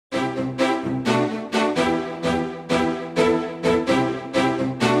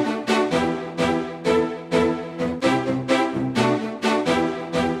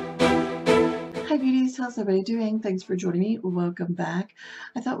how's everybody doing? Thanks for joining me. Welcome back.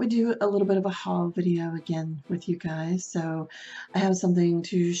 I thought we'd do a little bit of a haul video again with you guys. So I have something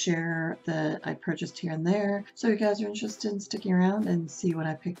to share that I purchased here and there. So if you guys are interested in sticking around and see what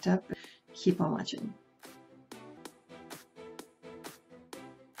I picked up, keep on watching.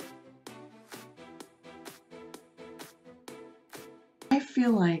 I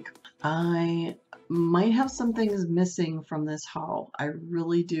feel like I might have some things missing from this haul. I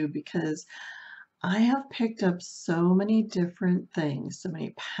really do, because I have picked up so many different things, so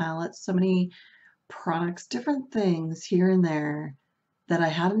many palettes, so many products, different things here and there that I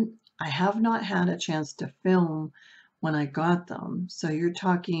have not had a chance to film when I got them. So you're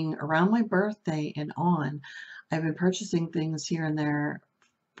talking around my birthday and on, I've been purchasing things here and there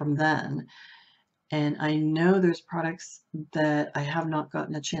from then. And I know there's products that I have not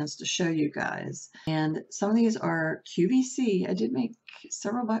gotten a chance to show you guys. And some of these are QVC. I did make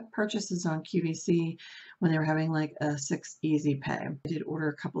several purchases on QVC when they were having like a 6 easy pay. I did order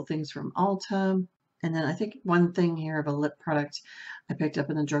a couple things from Ulta. And then I think one thing here of a lip product I picked up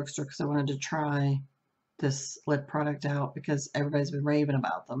in the drugstore because I wanted to try this lip product out because everybody's been raving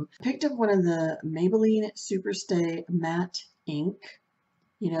about them. I picked up one of the Maybelline Superstay Matte Ink.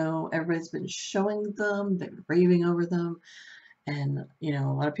 You know, everybody's been showing them, they've been raving over them, and, you know,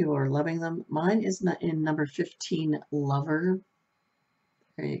 a lot of people are loving them. Mine is not in number 15, Lover.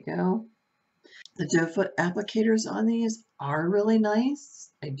 There you go. The doe foot applicators on these are really nice.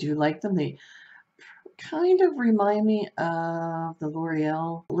 I do like them. They kind of remind me of the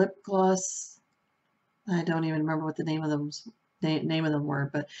L'Oreal lip gloss. I don't even remember what the name of them were,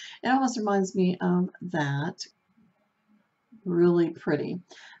 but it almost reminds me of that. Really pretty.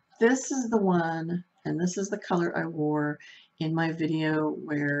 This is the one, and this is the color I wore in my video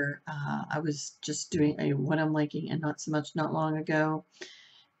where I was just doing a what I'm liking and not so much not long ago.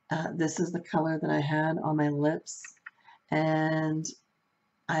 This is the color that I had on my lips, and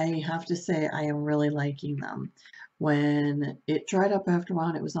I have to say I am really liking them. When it dried up after a while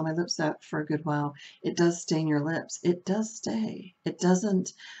and it was on my lips for a good while, it does stain your lips. It does stay. It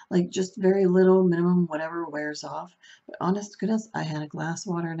doesn't, like, just very little, minimum, whatever wears off. But honest to goodness, I had a glass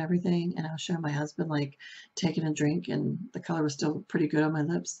of water and everything, and I was showing my husband, like, taking a drink, and the color was still pretty good on my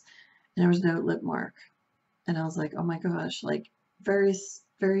lips, and there was no lip mark. And I was like, oh my gosh, like, very,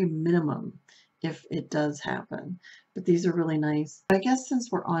 very minimum if it does happen. But these are really nice. I guess since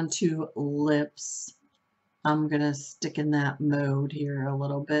we're on to lips, I'm going to stick in that mode here a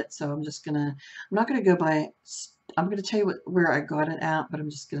little bit. So I'm not going to go by, I'm going to tell you where I got it at, but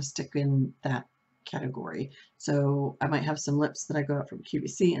I'm just going to stick in that category. So I might have some lips that I got from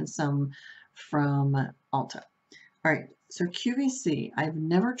QVC and some from Ulta. All right, so QVC, I've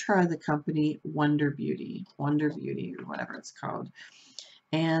never tried the company Wonder Beauty, or whatever it's called.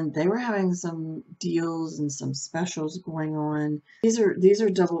 And they were having some deals and some specials going on. These are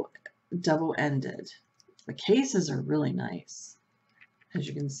double-ended. The cases are really nice, as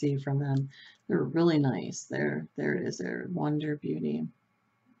you can see from them. They're really nice. There it is. There, Wonder Beauty.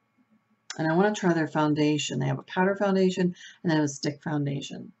 And I want to try their foundation. They have a powder foundation and they have a stick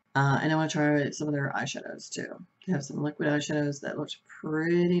foundation. And I want to try some of their eyeshadows too. They have some liquid eyeshadows that looks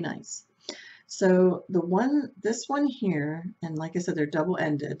pretty nice. So this one here, and like I said, they're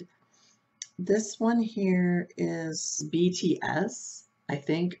double-ended. This one here is BTS. I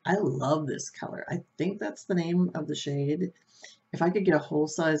think. I love this color. I think that's the name of the shade. If I could get a whole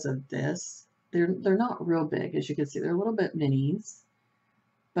size of this, they're not real big, as you can see. They're a little bit minis,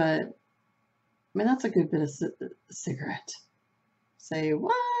 but I mean, that's a good bit of cigarette. Say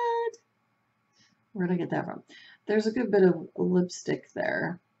what? Where did I get that from? There's a good bit of lipstick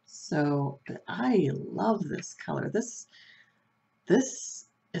there. So, but I love this color. This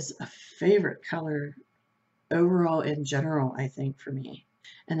is a favorite color overall in general, I think, for me.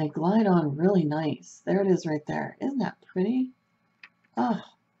 And they glide on really nice. There it is right there. Isn't that pretty? Oh.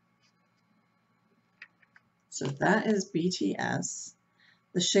 So that is BTS.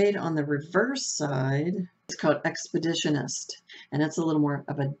 The shade on the reverse side is called Expeditionist. And it's a little more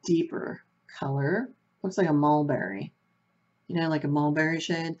of a deeper color. Looks like a mulberry. You know, like a mulberry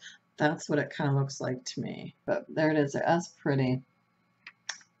shade. That's what it kind of looks like to me. But there it is. That's pretty.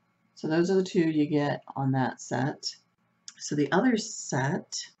 So those are the two you get on that set. So the other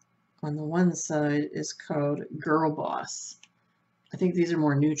set on the one side is called Girl Boss. I think these are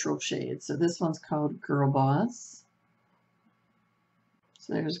more neutral shades. So this one's called Girl Boss.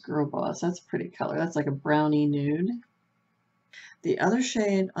 So there's Girl Boss. That's a pretty color. That's like a brownie nude. The other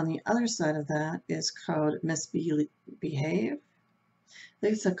shade on the other side of that is called Misbehave. I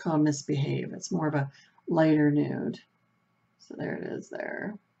think it's called Misbehave. It's more of a lighter nude. So there it is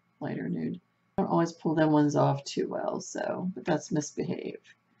there. Lighter nude. I don't always pull them ones off too well, so, but that's Misbehave.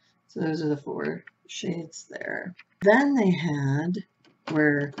 So those are the 4 shades there. Then they had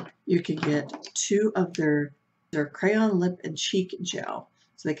where you could get 2 of their crayon lip and cheek gel.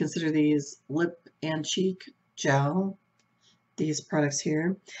 So they consider these lip and cheek gel, these products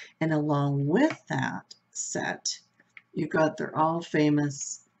here. And along with that set, you got their all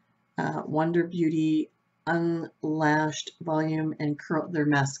famous Wonder Beauty Unlashed Volume and Curl, their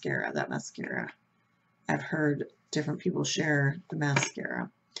mascara, that mascara. I've heard different people share the mascara.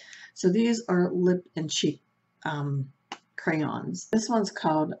 So these are lip and cheek crayons. This one's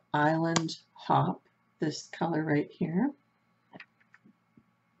called Island Hop, this color right here.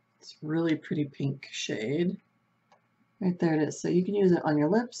 It's really pretty pink shade. Right there it is. So you can use it on your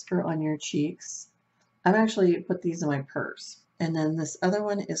lips or on your cheeks. I've actually put these in my purse. And then this other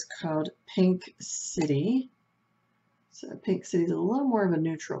one is called Pink City. So Pink City is a little more of a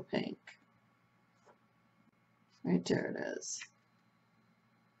neutral pink. Right there it is.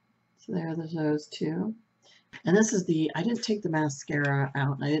 So there are those 2. And this is I didn't take the mascara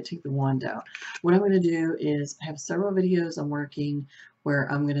out and I didn't take the wand out. What I'm going to do is I have several videos I'm working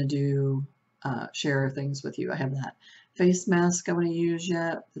where I'm going to do, share things with you. I have that face mask I want to use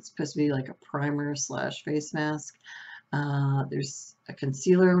yet. It's supposed to be like a primer / face mask. There's a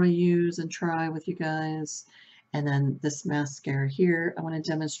concealer I want to use and try with you guys. And then this mascara here I want to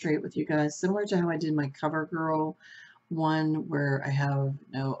demonstrate with you guys, similar to how I did my CoverGirl one where I have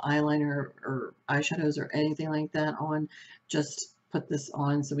no eyeliner or eyeshadows or anything like that on. Just put this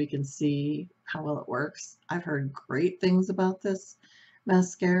on so we can see how well it works. I've heard great things about this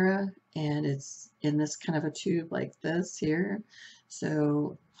mascara, and it's in this kind of a tube like this here.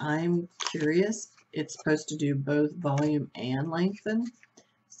 So I'm curious. It's supposed to do both volume and lengthen.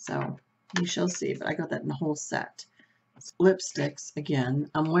 So we shall see, but I got that in the whole set. Lipsticks, again,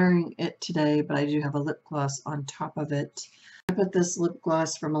 I'm wearing it today, but I do have a lip gloss on top of it. I put this lip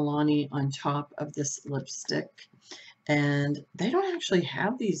gloss from Milani on top of this lipstick, and they don't actually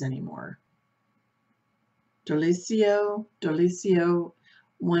have these anymore. Delicio,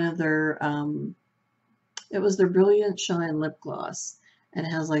 one of their, it was their Brilliant Shine lip gloss, and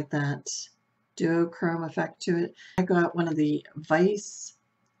it has like that duochrome effect to it. I got one of the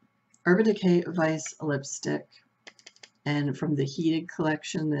Urban Decay Vice lipstick, and from the Heated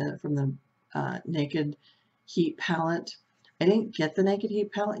collection, from the Naked Heat palette. I didn't get the Naked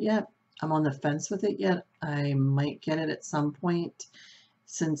Heat palette yet. I'm on the fence with it yet. I might get it at some point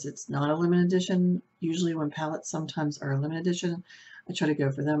since it's not a limited edition. Usually when palettes sometimes are a limited edition, I try to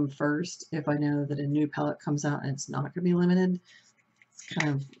go for them first if I know that a new palette comes out and it's not going to be limited. It's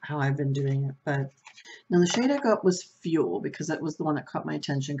kind of how I've been doing it. But now the shade I got was Fuel because that was the one that caught my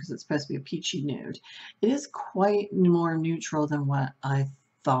attention because it's supposed to be a peachy nude. It is quite more neutral than what I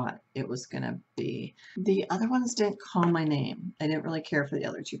thought it was going to be. The other ones didn't call my name. I didn't really care for the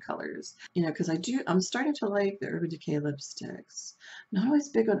other 2 colors. You know, because I'm starting to like the Urban Decay lipsticks. Not always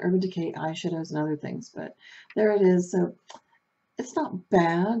big on Urban Decay eyeshadows and other things, but there it is. So it's not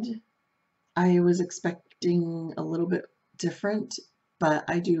bad. I was expecting a little bit different, but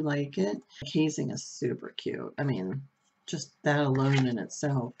I do like it. The casing is super cute. I mean, just that alone in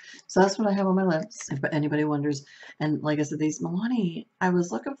itself. So that's what I have on my lips, if anybody wonders. And like I said, these Milani, I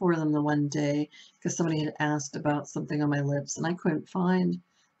was looking for them the one day because somebody had asked about something on my lips, and I couldn't find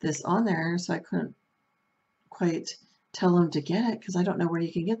this on there, so I couldn't quite tell them to get it because I don't know where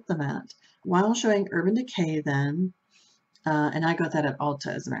you can get them at. While showing Urban Decay then, and I got that at Ulta,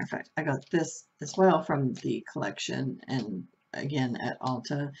 as a matter of fact. I got this as well from the collection, and again at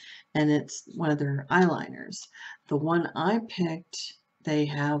Ulta, and it's one of their eyeliners. The one I picked, they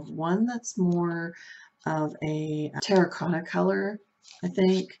have one that's more of a terracotta color, I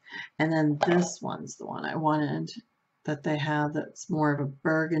think, and then this one's the one I wanted that they have that's more of a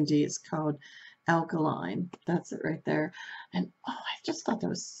burgundy. It's called Alkaline. That's it right there. And oh, I just thought that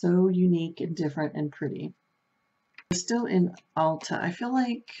was so unique and different and pretty. We're still in Ulta. I feel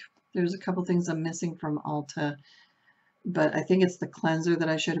like there's a couple things I'm missing from Ulta, but I think it's the cleanser that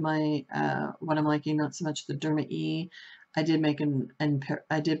I showed in my what I'm liking, not so much the Derma E. I did make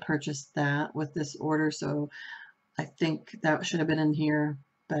I did purchase that with this order, so I think that should have been in here,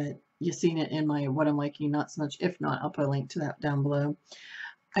 but you've seen it in my what I'm liking, not so much. If not, I'll put a link to that down below.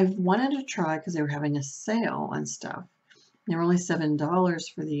 I've wanted to try because they were having a sale on stuff. They were only $7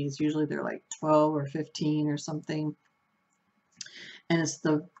 for these. Usually they're like 12 or 15 or something. And it's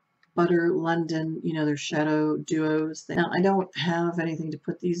the Butter London, you know, their shadow duos thing. Now, I don't have anything to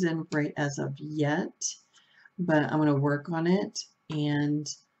put these in right as of yet, but I'm going to work on it. And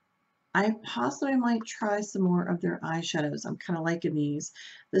I possibly might try some more of their eyeshadows. I'm kind of liking these.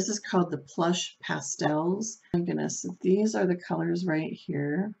 This is called the Plush Pastels. Oh my goodness, these are the colors right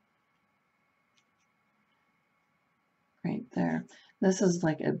here. Right there. This is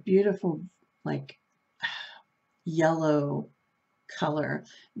like a beautiful, like yellow color.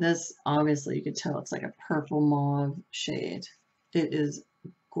 This, obviously, you can tell it's like a purple mauve shade. It is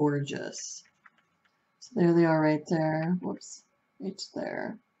gorgeous. So there they are right there. Whoops, right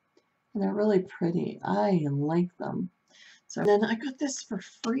there. And they're really pretty. I like them. So then I got this for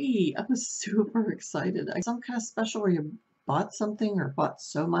free. I was super excited. Some kind of special where you bought something or bought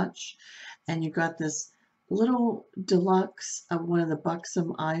so much and you got this little deluxe of one of the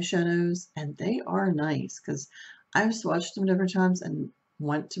Buxom eyeshadows, and they are nice because I've swatched them different times and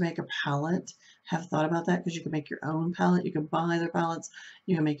want to make a palette. Have thought about that because you can make your own palette. You can buy their palettes.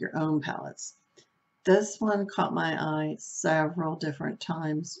 You can make your own palettes. This one caught my eye several different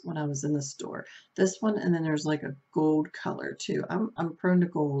times when I was in the store. This one, and then there's like a gold color too. I'm prone to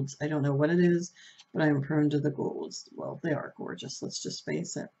golds. I don't know what it is, but I'm prone to the golds. Well, they are gorgeous. Let's just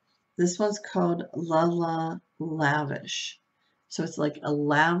face it. This one's called La La Lavish. So it's like a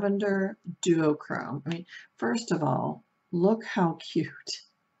lavender duochrome. I mean, first of all, look how cute.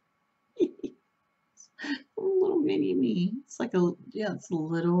 A little mini me. It's like a, yeah, it's a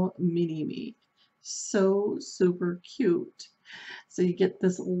little mini me. So super cute. So you get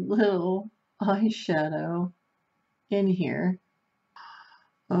this little eyeshadow in here.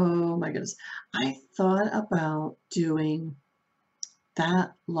 Oh my goodness. I thought about doing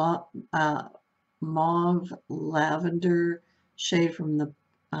that mauve lavender shade from the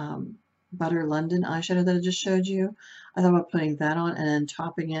Butter London eyeshadow that I just showed you. I thought about putting that on and then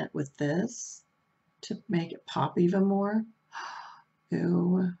topping it with this to make it pop even more.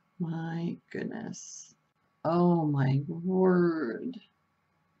 Oh my goodness. Oh my word.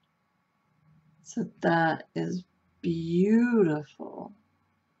 So that is beautiful.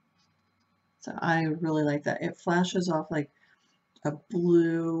 So I really like that. It flashes off like a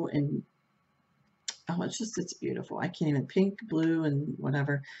blue and oh, it's beautiful. I can't even, pink, blue, and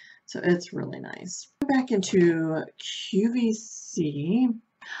whatever. So it's really nice. Back into QVC.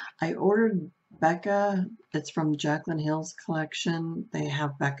 I ordered Becca. It's from Jaclyn Hill's collection. They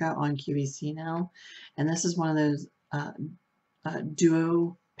have Becca on QVC now. And this is one of those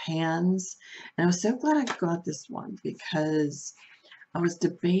duo pans. And I was so glad I got this one because I was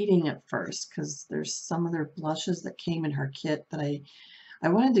debating at first because there's some other blushes that came in her kit that I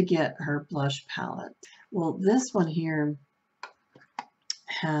wanted to get her blush palette. Well, this one here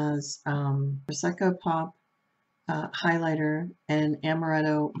has Prosecco Pop highlighter and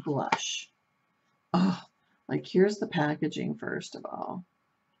Amaretto blush. Oh, like here's the packaging first of all.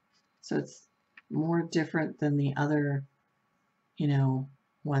 So it's more different than the other, you know,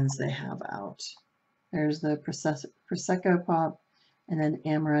 ones they have out. There's the Prosecco Pop and then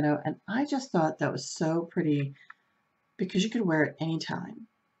Amaretto. And I just thought that was so pretty because you could wear it anytime.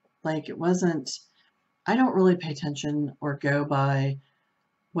 Like it wasn't, I don't really pay attention or go by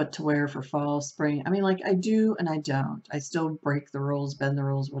what to wear for fall, spring. I mean, like I do and I don't. I still break the rules, bend the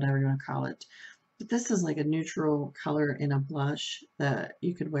rules, whatever you want to call it. But this is like a neutral color in a blush that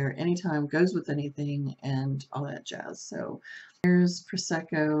you could wear anytime, goes with anything, and all that jazz. So here's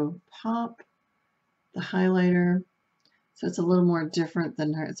Prosecco Pop, the highlighter. So it's a little more different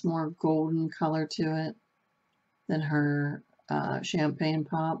than her. It's more golden color to it than her Champagne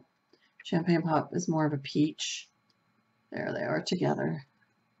Pop. Champagne Pop is more of a peach. There they are together.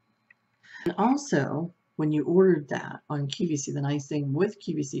 And also, when you ordered that on QVC, the nice thing with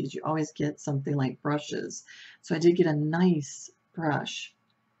QVC is you always get something like brushes. So I did get a nice brush.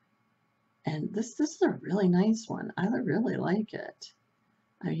 And this is a really nice one. I really like it.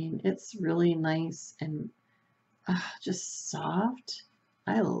 I mean, it's really nice and just soft.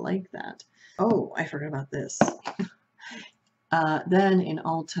 I like that. Oh, I forgot about this. Then in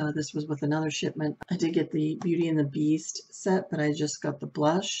Ulta, this was with another shipment. I did get the Beauty and the Beast set, but I just got the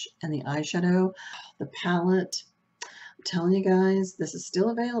blush and the eyeshadow. The palette, I'm telling you guys, this is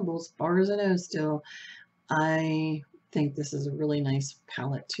still available as far as I know still. I think this is a really nice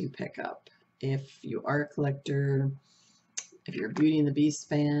palette to pick up. If you are a collector, if you're a Beauty and the Beast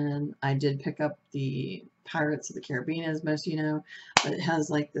fan, I did pick up the Pirates of the Caribbean, as most of you know, but it has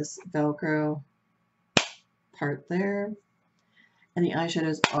like this Velcro part there. And the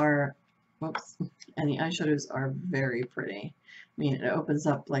eyeshadows are, whoops, and the eyeshadows are very pretty. I mean, it opens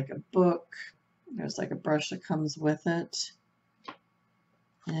up like a book. There's like a brush that comes with it.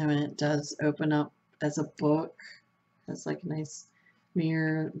 And it does open up as a book. Has like a nice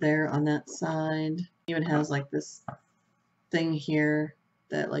mirror there on that side. It even has like this thing here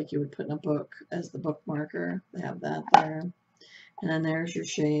that like you would put in a book as the book marker. They have that there. And then there's your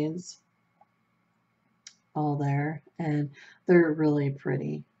shades all there. And they're really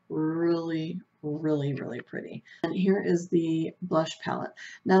pretty. Really, really, really pretty. And here is the blush palette.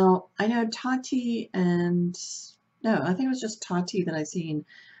 Now, I know Tati and... No, I think it was just Tati that I seen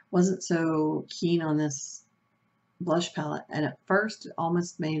wasn't so keen on this blush palette. And at first, it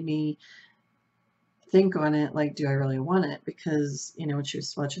almost made me think on it, like, do I really want it? Because, you know, when she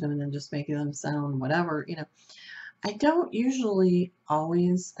was swatching them and then just making them sound whatever, you know. I don't usually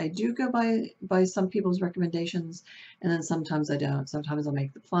always. I do go by some people's recommendations, and then sometimes I don't. Sometimes I'll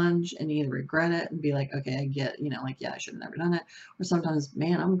make the plunge and either regret it and be like, okay, I get, you know, like, yeah, I should have never done it. Or sometimes,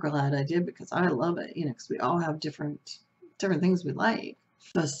 man, I'm glad I did because I love it, you know, because we all have different things we like.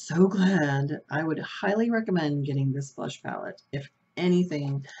 I'm so glad. I would highly recommend getting this blush palette, if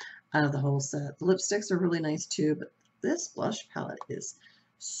anything, out of the whole set. The lipsticks are really nice too, but this blush palette is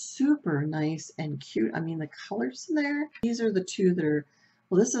super nice and cute. I mean, the colors in there, these are the two that are,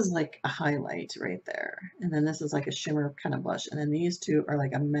 well, this is like a highlight right there. And then this is like a shimmer kind of blush. And then these two are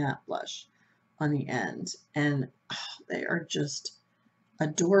like a matte blush on the end. And oh, they are just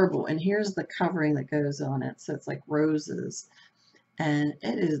adorable. And here's the covering that goes on it. So it's like roses. And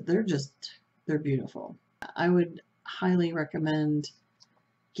it is, they're beautiful. I would highly recommend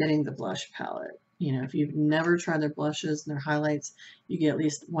getting the blush palette. You know, if you've never tried their blushes and their highlights, you get at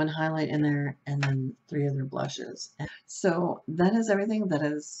least one highlight in there and then 3 other blushes. So that is everything. That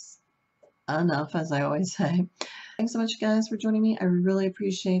is enough, as I always say. Thanks so much, guys, for joining me. I really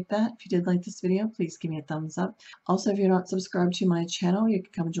appreciate that. If you did like this video, please give me a thumbs up. Also, if you're not subscribed to my channel, you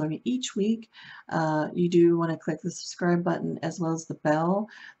can come join me each week. You do want to click the subscribe button as well as the bell.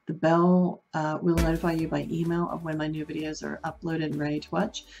 The bell will notify you by email of when my new videos are uploaded and ready to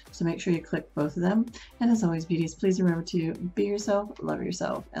watch. So make sure you click both of them. And as always, beauties, please remember to be yourself, love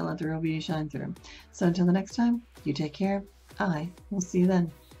yourself, and let the real beauty shine through. So until the next time, you take care. I will see you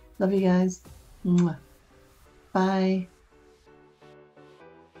then. Love you guys. Mwah. Bye.